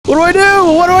What do I do?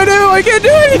 What do I do? I can't do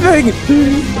anything!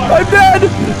 I'm dead!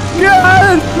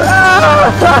 God!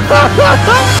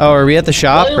 Ah! Oh, are we at the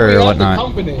shop or whatnot? The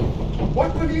company?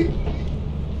 What company? I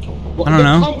don't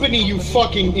know. The company, you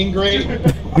fucking ingrate.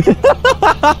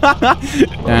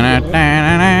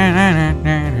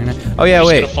 Oh yeah,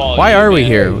 wait. Why are we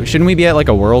here? Shouldn't we be at like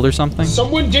a world or something?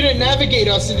 Someone didn't navigate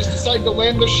us and just decided to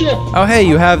land the ship. Oh hey,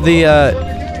 you have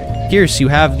the Pierce, you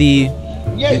have the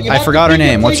I forgot her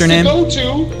name. What's her name?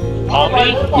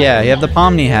 Pomni? Yeah, you have the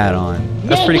Pomni hat on.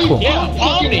 That's pretty cool. Yeah,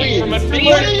 Pomni from a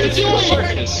video. What are you doing?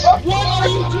 What are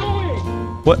you doing?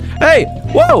 What? Hey!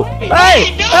 Whoa!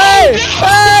 Hey! no, Hey!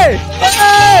 Hey!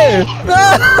 Hey! No!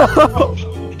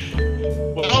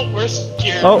 Well, we're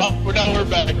scared. Oh. We're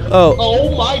back. Oh.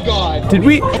 Oh my god. Did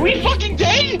we? Are we fucking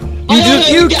dead?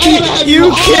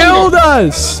 You killed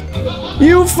us!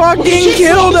 You fucking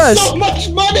killed us! So much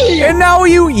money! And now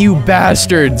you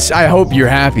bastards! I hope you're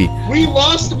happy. We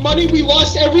lost money. We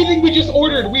lost everything we just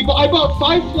ordered. I bought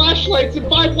 5 flashlights and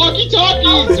 5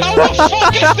 walkie-talkies. How the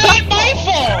fuck is that my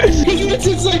fault?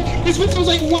 This was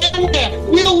like,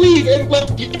 we'll leave and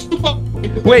let you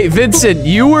Wait, Vincent,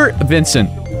 you were Vincent.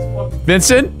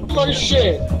 Vincent, our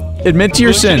shit. admit to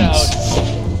your sins.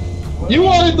 You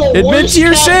are the Admit worst to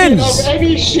your captain sins. of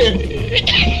any ship.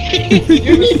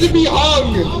 You need to be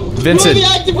hung. Vincent, You're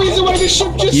the active reason why the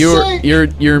ship just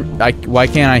sank. why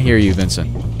can't I hear you, Vincent?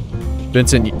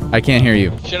 Vincent, I can't hear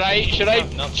you. Should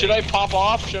I pop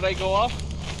off? Should I go off?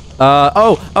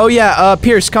 Oh yeah,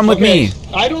 Pierce, come with me.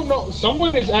 I don't know.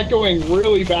 Someone is echoing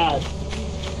really bad.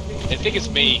 I think it's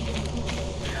me.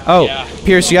 Oh, Yeah.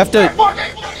 Pierce, you have to.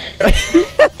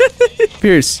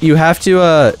 Pierce, you have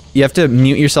to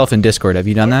mute yourself in Discord. Have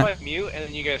you done that? Mute and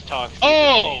then you guys talk.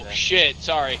 Oh shit!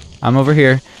 Sorry. I'm over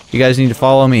here. You guys need to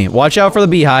follow me. Watch out for the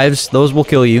beehives. Those will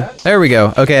kill you. There we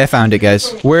go. Okay, I found it,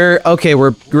 guys. We're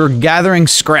gathering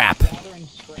scrap.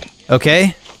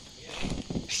 Okay?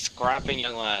 Scrapping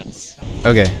young lads.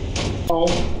 Okay. Oh.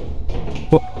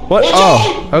 What?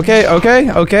 Oh. Okay.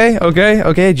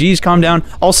 Jeez, calm down.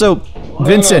 Also,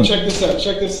 Vincent. No, check this out.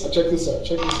 Check this out.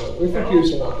 Wait for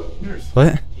Pierce or not.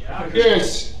 What?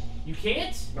 Pierce. You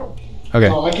can't? No. Okay.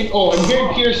 Oh, I can. Oh, I'm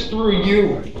hearing Pierce through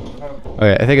you.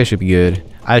 Okay, I think I should be good.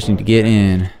 I just need to get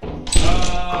in.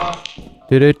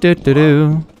 Do do do do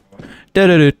do. Do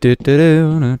do do do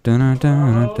do.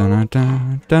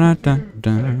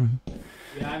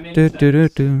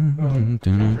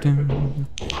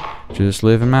 Just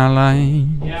living my life.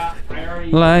 Yeah, I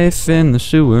already. Life in the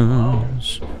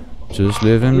sewers. Just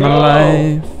living my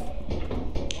life.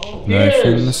 Life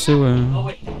in the sewer. Oh,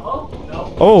 wait. Oh,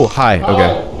 no. Oh, hi.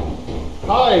 Okay.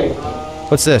 Hi.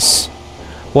 What's this?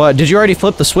 What? Did you already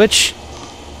flip the switch?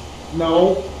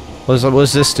 No. What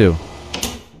does this do?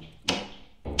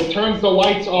 It turns the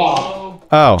lights off.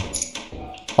 Oh.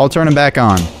 I'll turn them back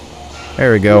on.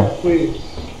 There we go. Yeah, please.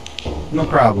 No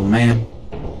problem, man.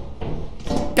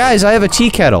 Guys, I have a tea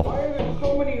kettle. Why are there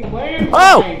so many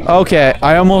landmines? Oh! Okay,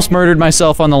 I almost murdered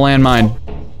myself on the landmine.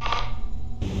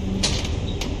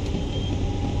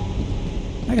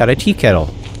 I got a tea kettle.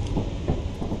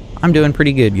 I'm doing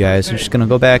pretty good, guys. I'm just gonna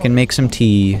go back and make some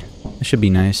tea. That should be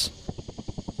nice.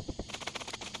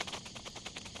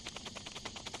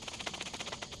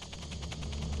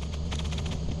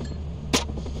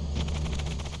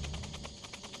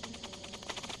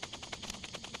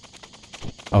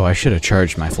 Oh, I should have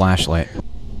charged my flashlight.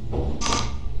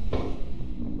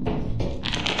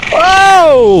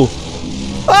 Whoa!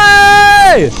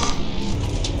 Hey!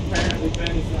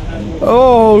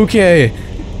 Oh, okay.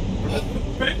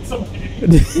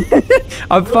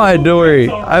 I'm fine, don't worry.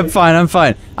 I'm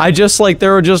fine. I just, like,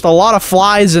 there were just a lot of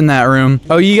flies in that room.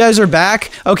 Oh, you guys are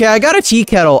back? Okay, I got a tea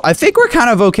kettle. I think we're kind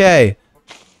of okay.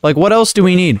 Like, what else do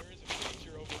we need?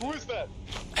 Who is that?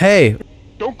 Hey.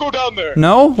 Don't go down there.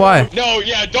 No? Why? No,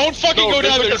 yeah, don't fucking go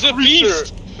down there. There's a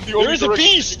beast. There is a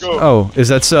beast. Oh, is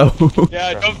that so?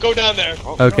 Yeah, don't go down there.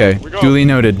 Okay, duly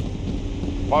noted.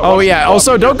 Oh yeah,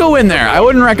 also don't go in there. I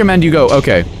wouldn't recommend you go.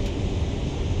 Okay.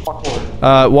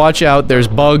 Watch out, there's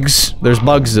bugs. There's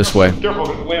bugs this way. Careful,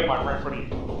 there's a landmine right in front of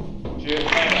you.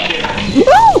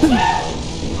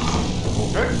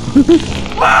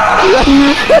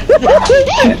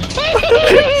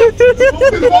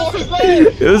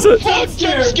 It was a Jump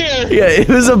scare. yeah, it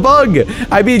was a bug.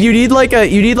 I mean, you need like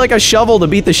a shovel to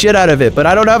beat the shit out of it, but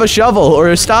I don't have a shovel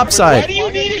or a stop Why sign. do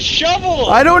you need a shovel?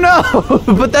 I don't know,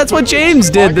 but that's what James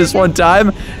did this one time,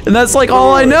 and that's like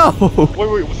all I know.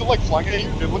 Wait, was it like flying at you?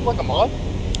 Did it look like a moth?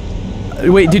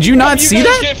 Wait, did you not see You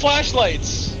guys that? get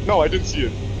flashlights. No, I didn't see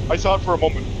it. I saw it for a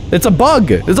moment. It's a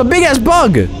bug. It's a big ass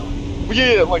bug. Well,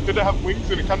 yeah, like, did it have wings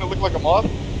and it kind of looked like a moth?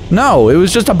 No, it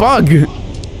was just a bug.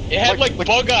 It had like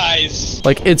bug eyes.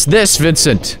 Like, it's this,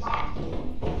 Vincent.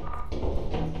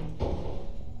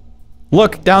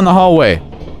 Look down the hallway.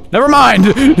 Never mind.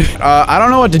 I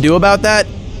don't know what to do about that.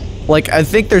 Like, I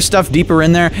think there's stuff deeper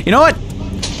in there. You know what?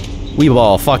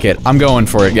 Weeball, fuck it. I'm going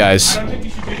for it, guys. I don't think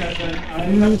you should do that then.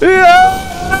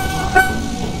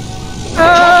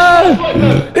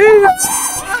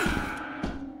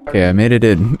 Okay, I made it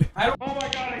in. Oh my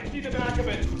god, I see the back of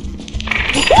it.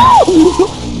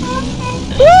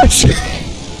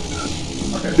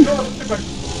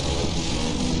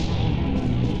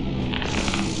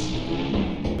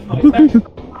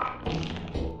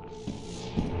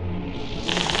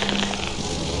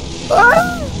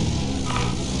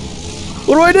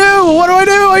 What do I do? What do I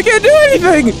do? I can't do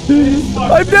anything!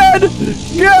 I'm dead!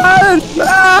 God!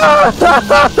 Ah!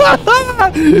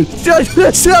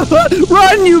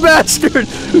 Run, you bastard!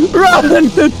 Run!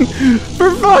 For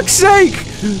fuck's sake!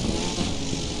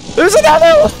 There's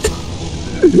another one!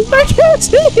 I can't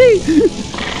see!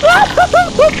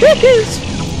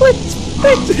 Please!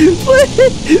 Please!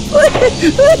 Please!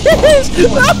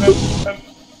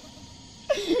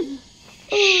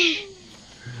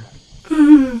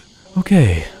 No!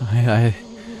 Okay,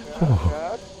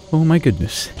 oh my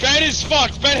goodness. Ben is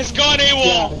fucked. Ben has gone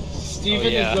AWOL.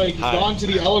 Steven is like gone to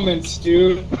the elements,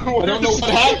 dude. I don't know what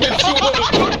happened to him.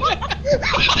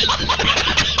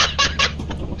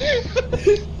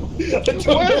 I don't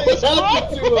know what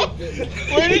happened to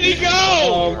him. Where did he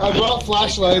go? I brought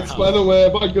flashlights, by the way. I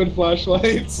bought good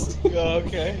flashlights.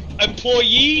 Okay.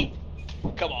 Employee?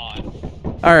 Come on.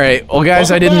 Alright, well guys,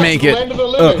 I didn't make it.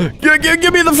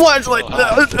 Give me the flashlight!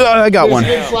 I got one.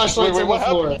 Flashlights on the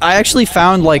floor. I actually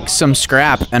found like some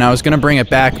scrap and I was gonna bring it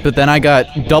back, but then I got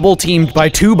double teamed by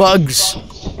 2 bugs.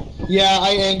 Yeah,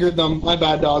 I angered them. My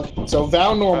bad, dog. So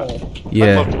Val normal. I'd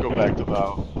Yeah. love to go back to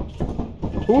Val.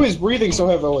 Who is breathing so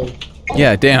heavily?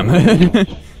 Yeah, damn.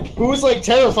 Who is like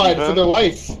terrified for their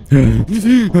life?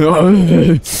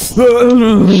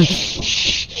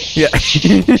 Yeah.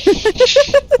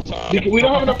 We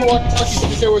don't have enough walkie-talkies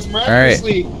because there was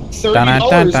miraculously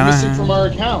 $30 missing from our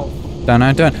account. Dun.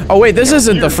 Oh wait, this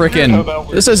isn't the frickin'.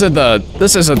 This isn't the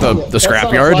That's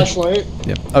scrapyard. not a flashlight.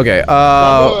 Yep. Okay.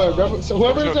 So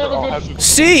whoever's having a good...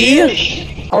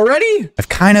 See? Already? I've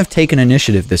kind of taken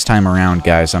initiative this time around,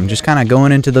 guys. I'm just kind of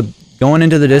going into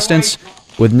the distance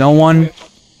with no one,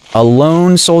 a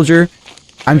lone soldier.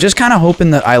 I'm just kind of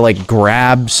hoping that I like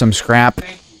grab some scrap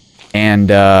and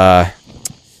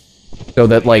so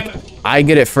that like I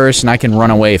get it first and I can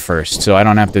run away first, so I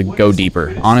don't have to go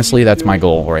deeper. Honestly, that's my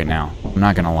goal right now. I'm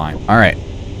not gonna lie. All right.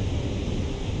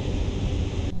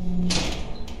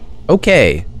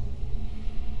 Okay.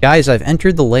 Guys, I've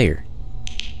entered the lair.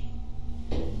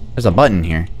 There's a button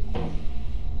here.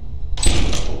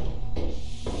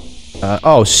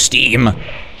 Oh, Steam.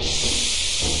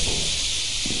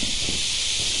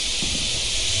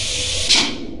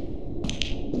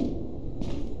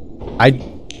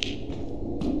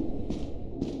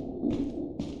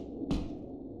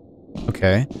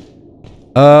 Okay.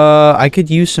 I could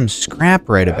use some scrap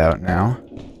right about now.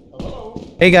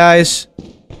 Hey, guys.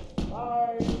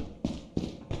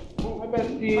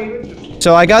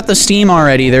 So I got the steam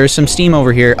already. There's some steam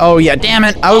over here. Oh, yeah, damn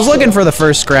it. I was looking for the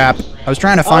first scrap. I was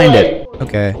trying to find it.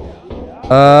 Okay.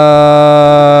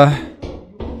 Oh,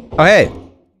 hey.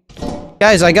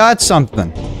 Guys, I got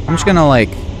something. I'm just gonna,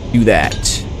 like, do that.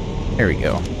 There we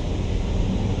go.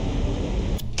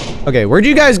 Okay, where'd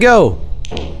you guys go?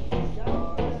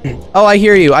 Oh, I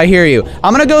hear you. I hear you.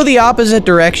 I'm gonna go the opposite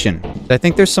direction. I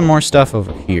think there's some more stuff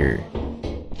over here.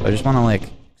 So I just want to, like,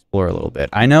 explore a little bit.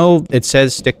 I know it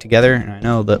says stick together, and I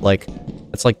know that, like,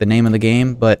 that's, like, the name of the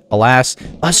game, but alas,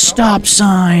 a stop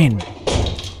sign!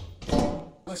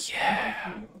 Yeah.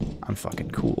 I'm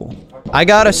fucking cool. I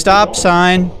got a stop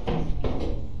sign.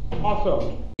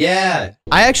 Awesome. Yeah.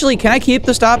 Can I keep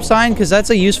the stop sign? Because that's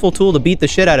a useful tool to beat the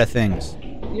shit out of things.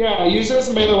 Yeah, use it as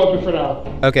a melee weapon for now.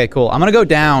 Okay, cool. I'm gonna go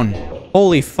down.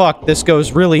 Holy fuck, this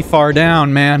goes really far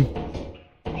down, man.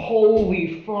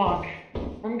 Holy fuck.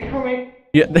 I'm coming.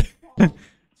 Yeah.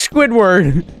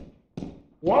 Squidward.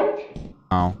 What?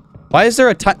 Oh. Why is there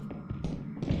a ton?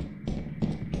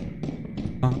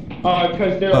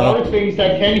 Because there are things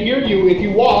that can hear you if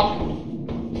you walk.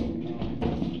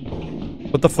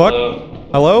 What the fuck?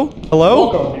 Hello?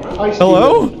 Hello? Welcome. Hi,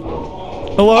 Hello? Steven.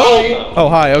 Hello? Hi. Oh,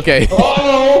 hi, okay.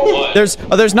 Oh!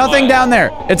 There's nothing down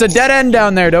there. It's a dead end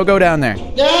down there. Don't go down there.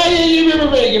 Yeah, you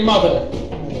remember your mother.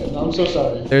 I'm so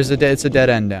sorry. It's a dead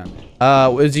end down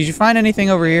there. Did you find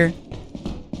anything over here?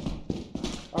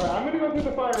 Alright, I'm gonna go through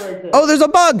the fire right there. Oh, there's a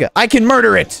bug! I can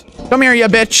murder it! Come here, you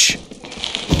bitch!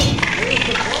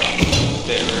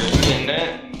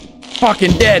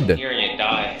 fucking dead. Here and you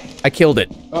die. I killed it.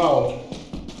 Oh.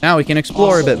 Now we can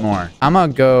explore a bit Awesome. more. I'm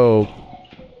gonna go.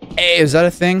 Hey, is that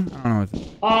a thing? I don't know.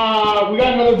 We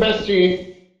got another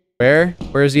bestie. Where?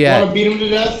 Where's he Wanna at? beat him to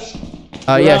death?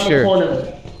 Yeah, Around the sure. corner.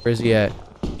 Where's he at?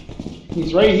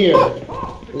 He's right here.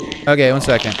 Okay, 1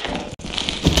 second. Come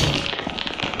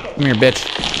here, bitch.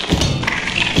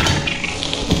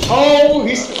 Oh,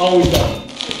 he's done.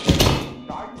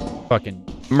 Fucking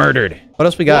murdered. What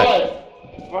else we got? What?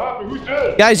 Who's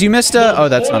dead? Guys, you missed a. Oh,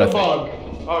 that's not a thing. Bug.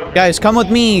 Oh, Guys, come with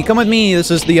me. Come with me. This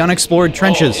is the unexplored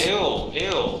trenches. Oh, ew,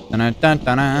 ew.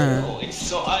 Dun-dun-dun-dun. Oh, it's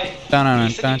so I.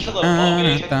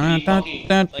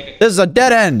 Dun-dun-dun-dun-dun-dun-dun. This is a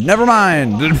dead end. Never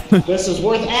mind. This is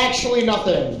worth actually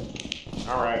nothing.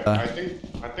 Alright, I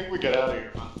think we get out of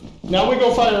here. Now we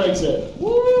go fire exit.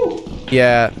 Woo!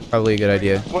 Yeah, probably a good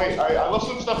idea. Wait, I left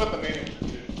some stuff at the main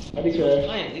entrance. That'd be good.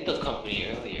 Playing Lethal Company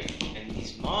earlier, and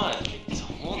these mods, it's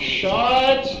holy.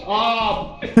 Shut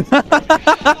up!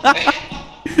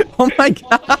 Oh my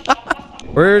god.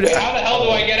 Where? How the hell do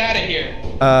I get out of here?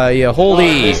 Yeah, hold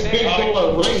E. This big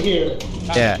door right here.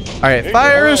 Yeah. All right,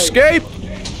 fire Alright. escape.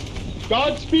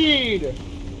 Godspeed!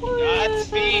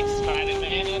 Godspeed,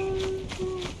 Spider-Man.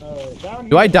 Down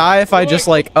Do I die if I just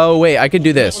like? Oh wait, I could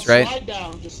do this, right? Slide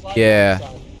down. Just slide Yeah. down.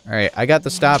 All right, I got the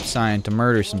stop sign to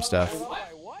murder some stuff.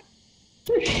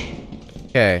 Fish.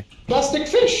 Okay. Plastic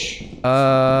fish.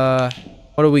 What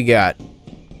do we got?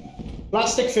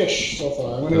 Plastic fish so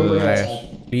far. I'm gonna go bring it outside.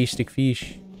 Plastic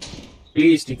fish.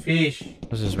 Plastic fish.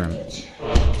 What's this room?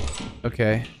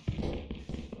 Okay.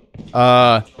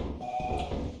 Huh.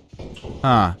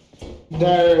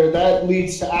 There, that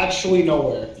leads to actually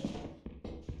nowhere.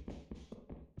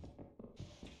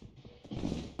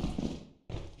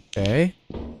 Okay.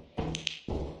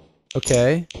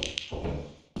 Okay.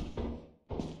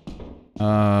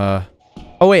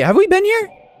 Oh wait, have we been here?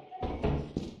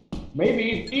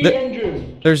 Maybe the The-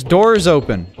 engine. There's doors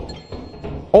open.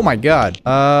 Oh my god.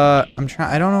 I'm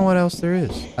trying. I don't know what else there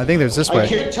is. I think there's this I way.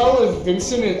 can't tell if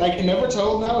Vincent is. I can never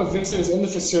tell now if Vincent is in the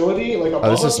facility. Like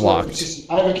above this is us, or locked. it's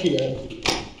just- I have a key.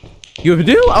 You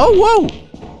do? Oh,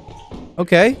 whoa.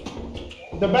 Okay.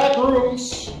 The back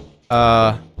rooms.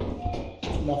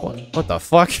 Nothing. What the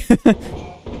fuck?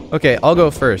 Okay, I'll go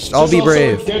first. I'll This is be also a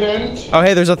brave. Dead end. Oh,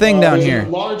 hey, there's a thing down There's a here.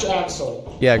 large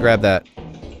axle. Yeah, grab that.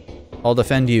 I'll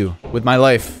defend you with my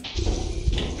life.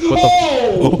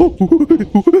 Oh!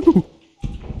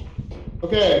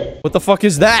 Okay. What the fuck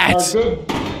is that? Our good,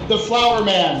 the flower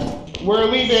man. We're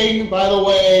leaving, by the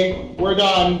way. We're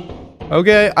done.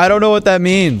 Okay, I don't know what that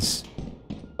means.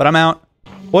 But I'm out.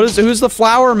 Who's the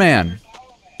flower man?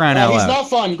 Crying out He's loud. not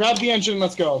fun. Grab the engine.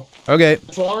 Let's go. Okay.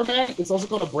 Flower man. It's also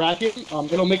called a bracket.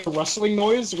 It'll make a rustling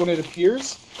noise when it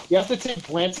appears. You have to take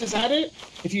glances at it.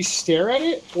 If you stare at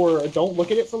it or don't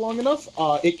look at it for long enough,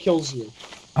 it kills you.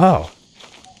 Oh.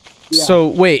 Yeah. So,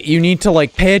 wait, you need to,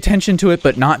 like, pay attention to it,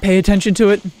 but not pay attention to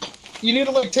it? You need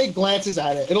to like take glances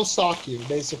at it. It'll stalk you,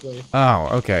 basically. Oh,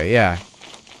 okay, yeah.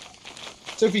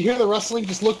 So if you hear the rustling,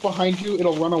 just look behind you.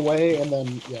 It'll run away, and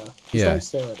then just don't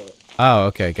stare at it. Oh,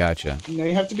 okay, gotcha. You know,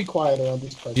 you have to be quiet around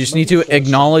these presents. You just need to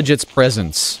acknowledge its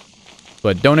presence.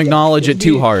 But don't acknowledge it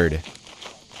too hard.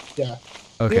 Yeah.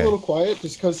 Be a Okay. little quiet,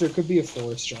 just because there could be a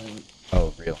forest giant.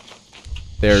 Oh, real.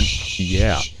 There,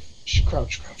 yeah. Shh,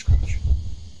 crouch, crouch, crouch.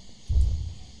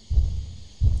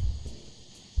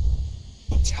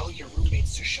 Tell your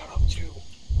roommates to shut up too.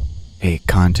 Hey,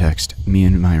 context. Me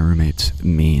and my roommates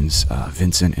means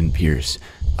Vincent and Pierce.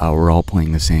 We're all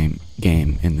playing the same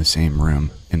game in the same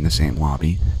room, in the same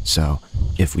lobby. So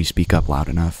if we speak up loud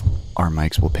enough, our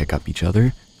mics will pick up each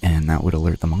other, and that would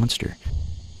alert the monster.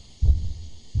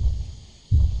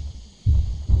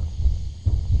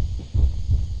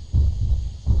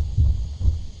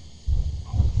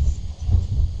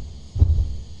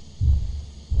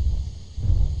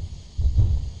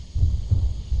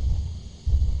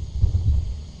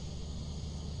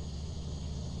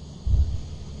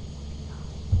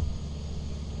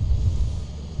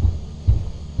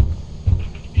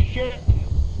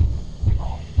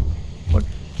 What?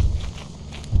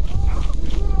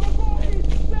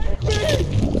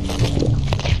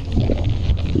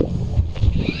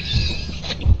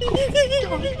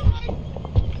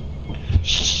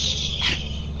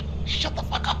 Shut the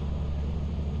fuck up.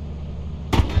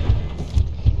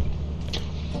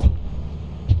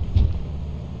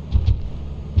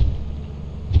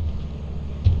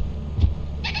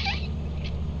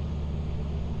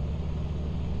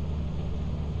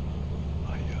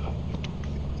 I totally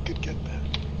could get that.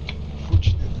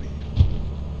 Unfortunately.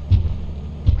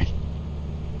 Wait.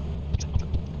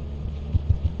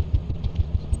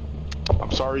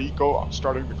 I'm sorry, Eco. I'm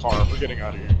starting the car. We're getting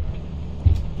out of here.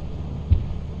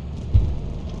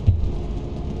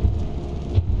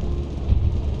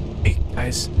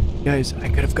 Guys, I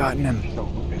could have gotten him. No,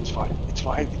 it's fine. It's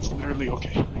fine. It's literally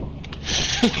okay.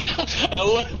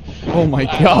 Oh my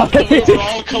god. We're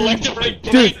all collectively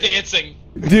dancing.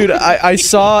 Dude, I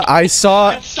saw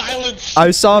Silence.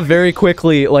 I saw very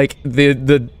quickly like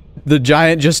the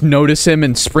giant just notice him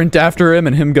and sprint after him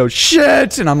and him go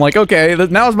shit, and I'm like, okay,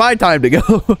 now's my time to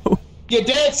go. You're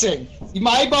dancing.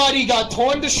 My body got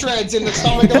torn to shreds in the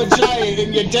stomach of a giant,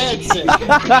 and you're dancing.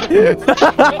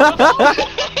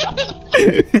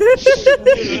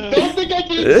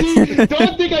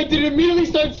 Don't think I did immediately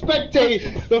start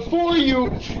spectate the four of you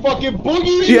fucking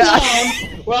boogieing down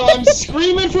while I'm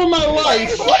screaming for my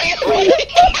life.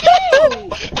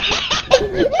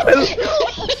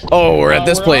 Oh, we're at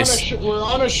this place. We're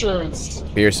on assurance.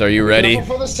 Pierce, are you ready?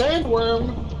 Careful for the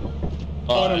sandworm.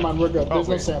 Oh, never mind, we're good. There's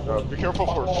no sandworm. Be careful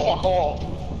for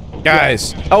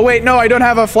Guys. Oh wait, no, I don't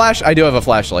have a flash. I do have a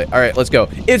flashlight. All right, let's go.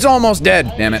 It's almost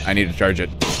dead. Damn it, I need to charge it.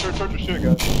 Charge your shit,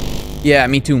 guys. Yeah,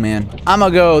 me too, man. I'ma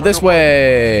go this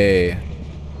way.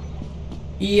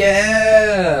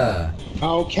 Yeah.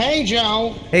 Okay,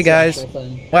 Joe. Hey guys.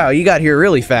 Wow, you got here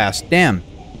really fast. Damn.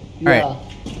 Yeah. All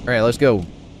right, let's go.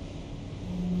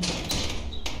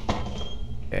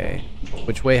 Okay.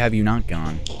 Which way have you not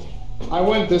gone? I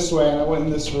went this way and I went in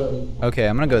this room. Okay,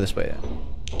 I'm gonna go this way then.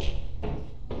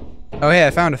 Oh hey,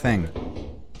 I found a thing.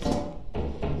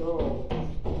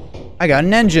 I got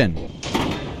an engine.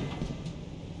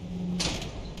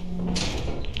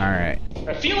 Alright.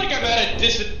 I feel like I'm at a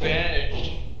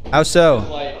disadvantage. How so?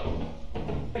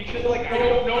 Because like I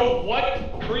don't know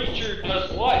what creature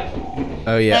does what.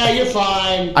 Oh Yeah, yeah. you're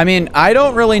fine. I mean, I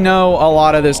don't really know a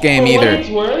lot of this game either.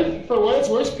 For what it's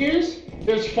worth, Pierce,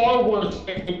 there's far worse.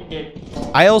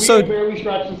 I also We barely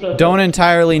scratched the surface. don't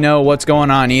entirely know what's going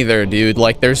on either, dude.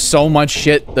 Like, there's so much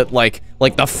shit that, like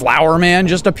the Flower Man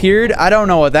just appeared. I don't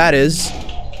know what that is.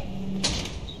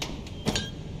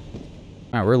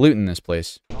 Alright, we're looting this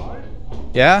place.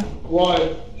 Yeah?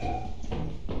 What?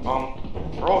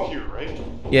 We're all here, right?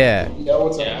 Yeah. Yeah,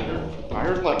 what's up? I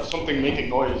heard like something making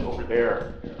noise over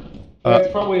there.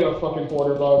 It's probably a fucking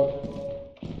border bug.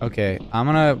 Okay, I'm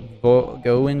gonna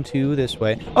go into this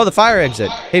way. Oh, the fire exit.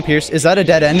 Hey, Pierce, is that a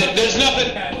dead end? There's nothing.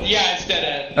 Yeah, it's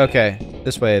dead end. Okay,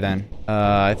 this way then.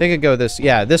 I think I'd go this.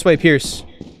 Yeah, this way, Pierce.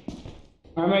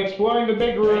 I'm exploring the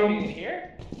big room.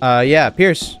 Here? Yeah,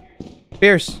 Pierce.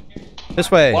 Pierce.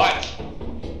 This way. What?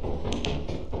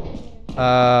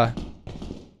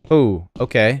 Oh,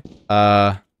 okay.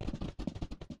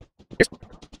 Pierce?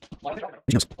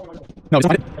 No, it's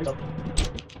not it.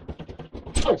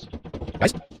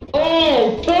 Guys?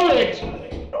 Oh, turret!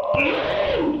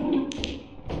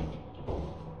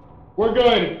 We're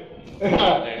good.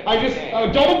 I just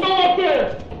don't go up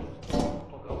there.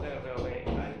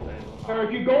 Or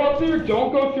if you go up there,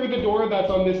 don't go through the door that's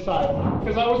on this side.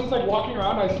 Because I was just like walking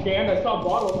around, I scanned, I saw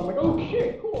bottles, I'm like, oh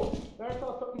shit, cool. Then I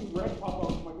saw something red pop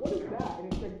up. I'm like, what is that?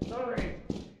 And it's like turret.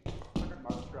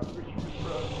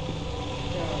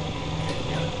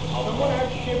 Someone at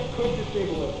ship could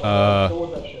disable it. Go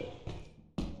with that shit.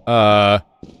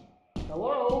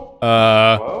 Hello?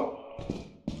 Hello?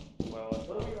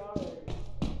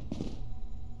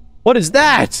 What is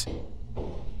that?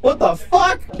 What the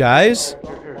fuck? Guys?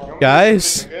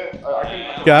 Guys?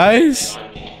 Guys?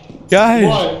 Guys?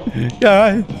 What?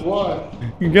 Guys? What?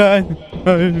 Guys?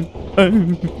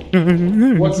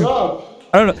 What's up?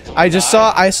 I don't know. I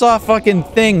saw a fucking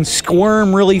thing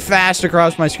squirm really fast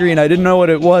across my screen. I didn't know what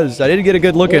it was. I didn't get a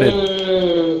good look at it.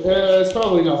 It's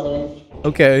probably nothing.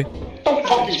 Okay.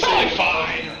 It's probably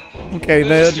fine. Okay,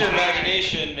 This is man. your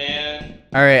imagination, man.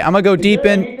 Alright, I'm gonna go deep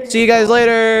in. See you guys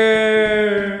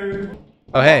later.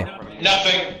 Oh, hey.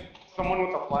 Nothing. Someone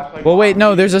with a flashlight. Well, wait,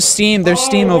 no, there's steam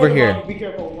over here. Be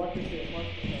careful. Watch your shit. Watch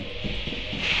your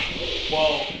shit.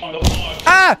 Whoa. The fuck?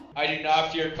 Ah! I do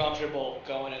not feel comfortable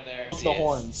going in there. The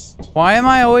horns. Why am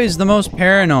I always the most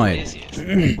paranoid?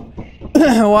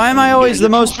 Why am I always the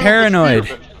most paranoid?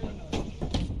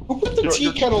 Who put the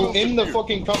tea kettle in the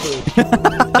fucking cupboard?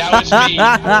 That was me.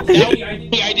 That was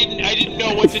me. I didn't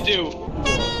know what to do.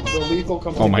 The lethal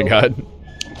company. Oh my god.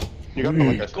 You got the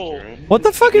like a Cool. What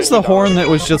the fuck is the horn that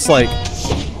was just like...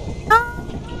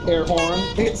 Air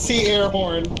horn. See air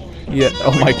horn. Yeah,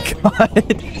 oh my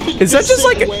god. Is that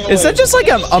just like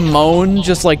a moan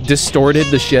just like distorted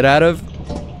the shit out of?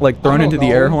 Like thrown into the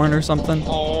air horn or something?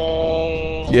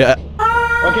 Oh. Yeah.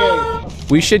 Okay.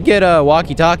 We should get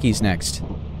walkie-talkies next.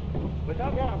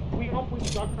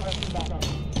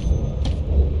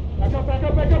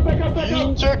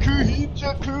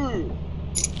 Hinjaku.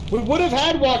 We would have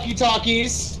had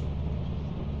walkie-talkies.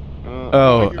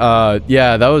 Oh,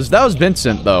 yeah, that was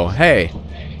Vincent though. Hey.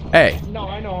 Hey. No,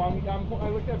 I know. I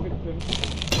looked at Vincent.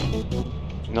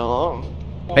 No.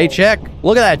 Hey, check.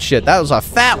 Look at that shit. That was a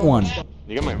fat one.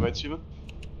 You got my invite, Steven?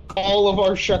 All of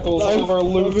our shekels, all of our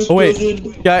loot. Oh,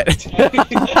 wait. Guy.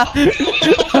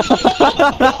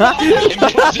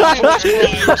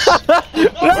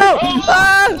 No!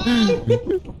 Ah!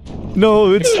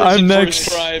 No, it's I'm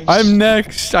next. I'm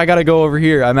next. I gotta go over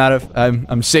here.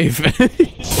 I'm safe.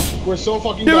 We're so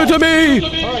fucking Give it to me!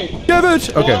 Alright. Give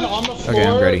it! Okay. On the floor, Okay,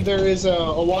 I'm ready. there is a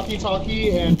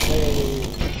walkie-talkie and a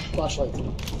flashlight. Did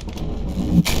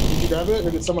you grab it,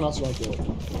 or did someone else want to do it?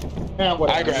 Yeah,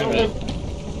 whatever. I grabbed it.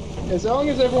 As long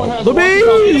as everyone has The a walkie-talkie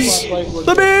and a bees! flashlight, we're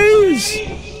The good. bees!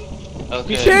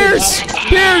 Okay. Pierce!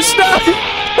 Pierce, stop!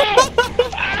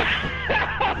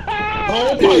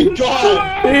 Oh my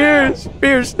god! Pierce!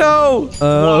 Pierce, no!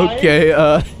 Why? Okay,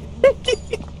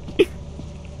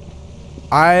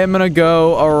 I'm gonna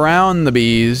go around the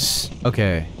bees.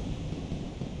 Okay.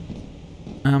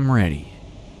 I'm ready.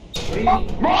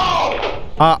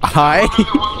 Hi?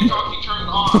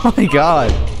 Oh my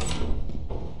god.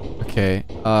 Okay,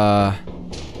 Guys,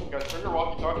 turn your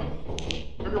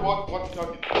walkie-talkie. Turn your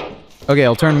walkie-talkie. Okay,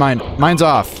 I'll turn mine. Mine's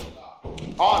off.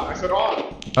 On, I said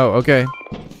on. Oh, okay.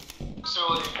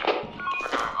 Facility.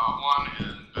 Okay, one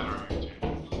and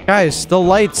better. Guys, the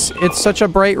lights, it's such a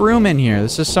bright room in here.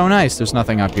 This is so nice. There's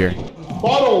nothing up here.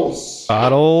 Bottles!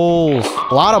 Bottles.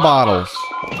 A lot of bottles.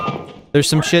 There's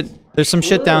some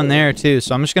shit down there too,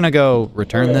 so I'm just gonna go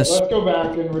return Okay, this. Let's go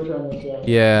back and return this, yeah.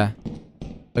 Yeah.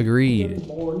 Agreed. Good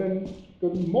morning.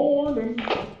 Good morning.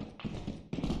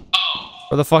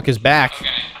 Where the fuck is back?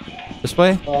 This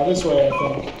way? This way, I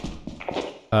think.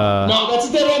 No, that's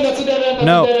a dead end, that's a dead end,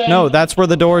 that's a dead end. No, that's where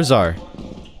the doors are.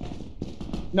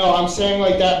 No, I'm saying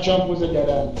like that jump was a dead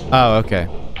end. Oh, okay.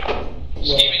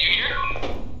 Yeah.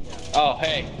 Oh,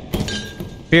 hey.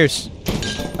 Pierce,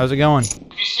 how's it going? If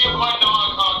you see a white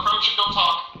dog, crouch and don't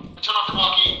talk. Turn off your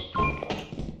walkie.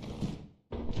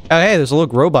 Oh, hey, there's a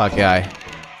little robot guy.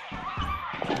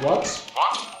 What?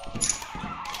 What?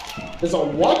 There's a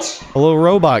what? A little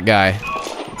robot guy.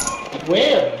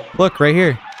 Where? Look, right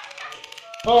here.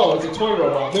 Oh, it's a toy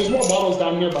robot. There's more bottles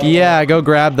down here, by the way. Yeah, go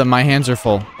grab them. My hands are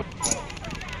full.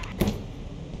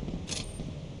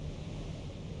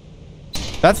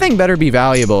 That thing better be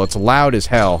valuable. It's loud as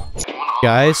hell.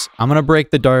 Guys, I'm gonna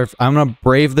brave the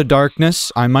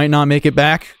darkness. I might not make it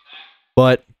back,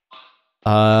 but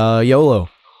YOLO.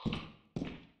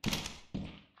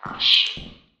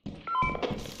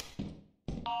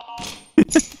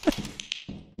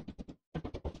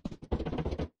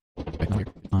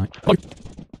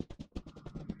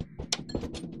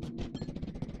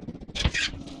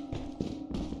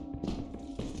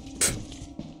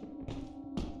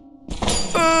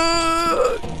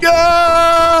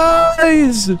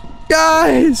 Guys!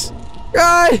 Guys!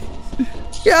 Guys!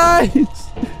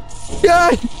 Guys!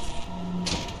 Guys!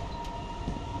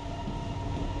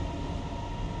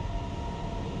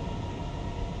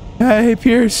 Hey,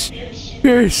 Pierce!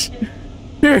 Pierce!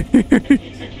 Pierce!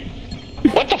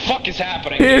 What the fuck is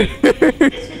happening?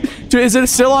 Pierce! Is it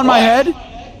still on my head?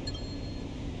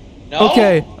 No?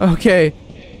 Okay, okay.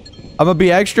 I'm gonna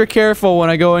be extra careful when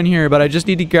I go in here, but I just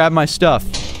need to grab my stuff.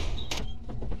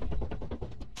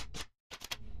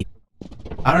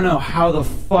 I don't know how the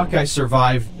fuck I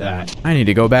survived that. I need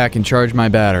to go back and charge my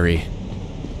battery.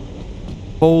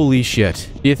 Holy shit.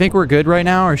 Do you think we're good right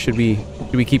now, or should we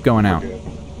keep going out?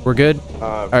 We're good?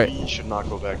 Alright. We should not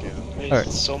go back in. Alright.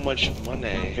 So much money.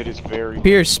 It is very...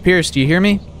 Pierce, do you hear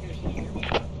me?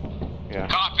 Yeah.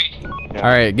 Copy. Yeah.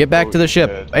 Alright, get back to the ship.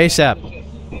 ASAP.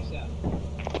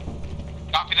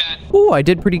 Copy that. Ooh, I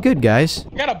did pretty good, guys.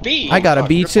 I got a B. I got a Fuck,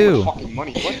 B you got so too. much fucking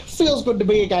money. What? Feels good to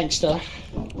be a gangster.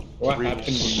 What happened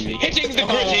to me? Hitting the You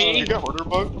gritty. got order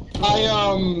bug?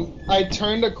 I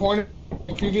turned a corner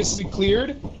previously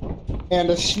cleared,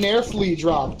 and a snare flea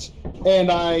dropped.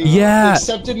 And I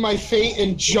accepted my fate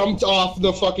and jumped off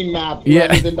the fucking map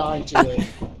rather than dying to it.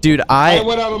 Dude, I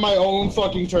went out on my own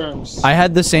fucking terms. I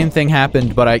had the same thing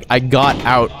happen, but I got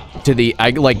out to the... I,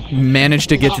 like, managed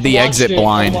to get to the exit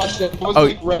blind. I watched it. I was,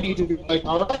 like, ready to be like,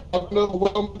 alright, welcome to the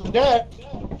realm of the dead.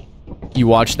 You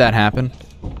watched that happen?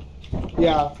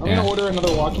 Yeah, I'm gonna order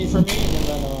another walkie for me, and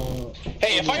then,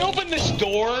 Hey, if I open this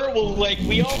door, will, like,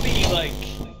 we all be, like,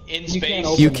 in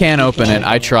space? You can't open it.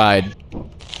 I tried.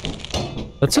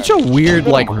 That's such a weird,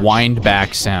 like, wind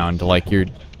back sound. Like you're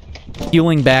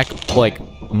peeling back, like,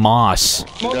 moss.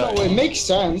 well, no, it makes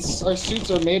sense. Our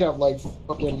suits are made of, like,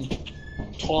 fucking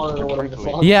tar or whatever the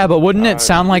fuck. Yeah, but wouldn't it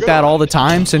sound like that all the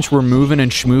time since we're moving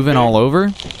and schmoving all over?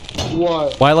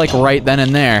 What? Why, like, right then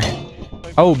and there?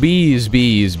 Oh, bees,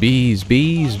 bees, bees,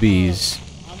 bees, bees.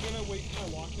 I'm gonna wait for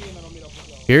my walkie and then I'll meet up with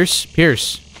y'all.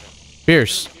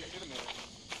 Pierce?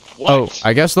 Oh,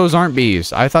 I guess those aren't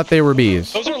bees. I thought they were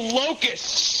bees. Those are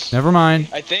locusts. Never mind.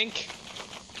 I think.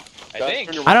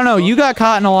 I don't know. You got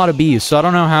caught in a lot of bees, so I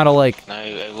don't know how to like.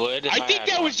 I would. I think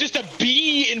that was just a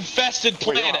bee-infested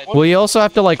planet. Well, you also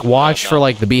have to like watch for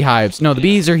like the beehives. No, the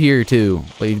bees are here too.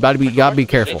 But you gotta be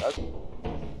careful.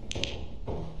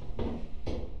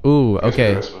 Ooh,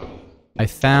 okay. I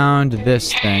found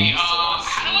this thing.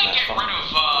 How do I get rid of,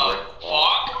 fog?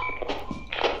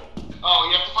 Oh,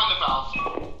 you have to find the valve.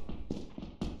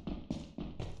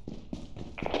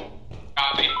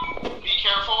 Copy. Be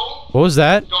careful. What was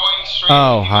that? Going straight.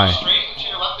 Oh, hi. Straight and to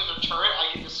your left is a turret.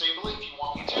 I can disable it if you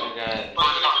want me to. But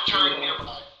there's a turret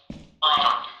nearby.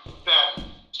 Ben.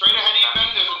 Straight ahead of you, Ben,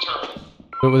 there's a turret.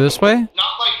 Go this way?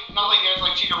 Not like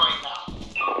to your right now.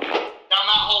 Down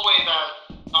that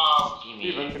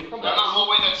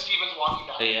hallway that Steven's walking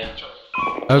down.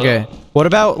 Yeah. Okay. What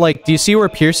about like? Do you see where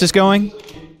Pierce is going?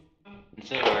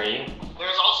 Where are you?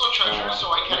 There's also treasure, so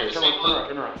I can disable it.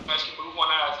 You guys can move one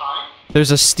at a time.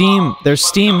 There's a steam. There's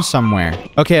steam somewhere.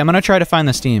 Okay, I'm gonna try to find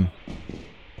the steam.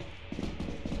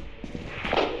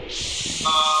 Yeah,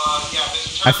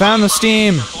 I found the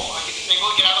steam. I can disable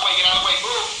it. Get out of the way. Get out of the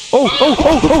way.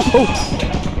 Move.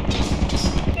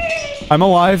 Oh! I'm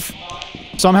alive.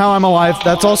 Somehow I'm alive.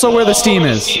 That's also where the steam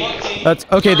is. That's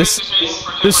okay. The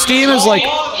steam is like.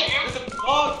 There's a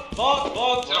bug.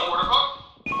 Is it a water bug?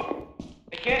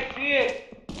 I can't see it.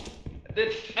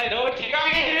 I know what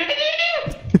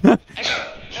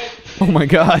Oh my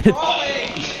god.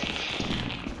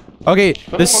 Okay,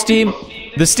 the steam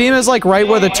is like right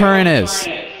where the turret is.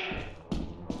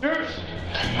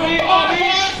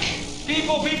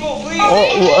 People, please.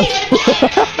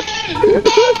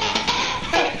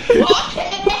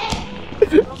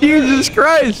 Jesus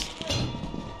Christ.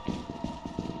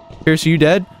 Pierce, are you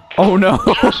dead? Oh no.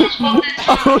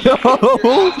 Oh no.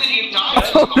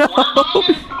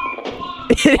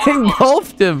 It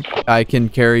engulfed him. I can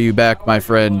carry you back, my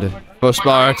friend. For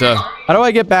Sparta. How do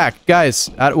I get back? Guys,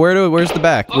 where's the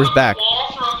back? Where's back?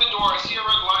 Wall throughout the door. I see a red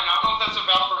line. I don't know if that's a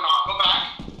valve or not. Go back.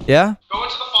 Yeah? Go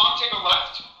into the fog, take a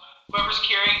left. Whoever's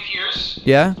carrying Pierce.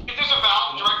 Yeah? If there's a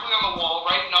valve directly on the wall,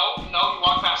 right? No, you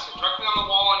walk past it. Directly on the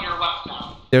wall on your left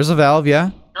now. There's a valve, yeah?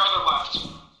 Your other left.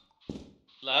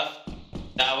 Left.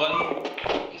 That one.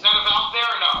 Is that a valve there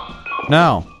or no?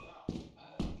 No.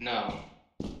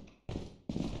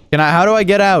 How do I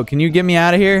get out? Can you get me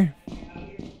out of here?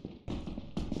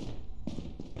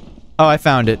 Oh, I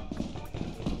found it.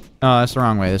 Oh, that's the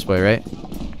wrong way. This way, right?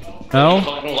 No?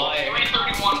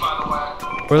 331, by the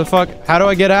way. Where the fuck? How do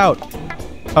I get out?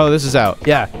 Oh, this is out.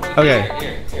 Yeah. Okay.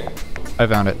 Here. I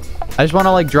found it. I just want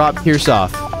to like drop Pierce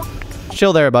off.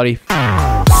 Chill there, buddy.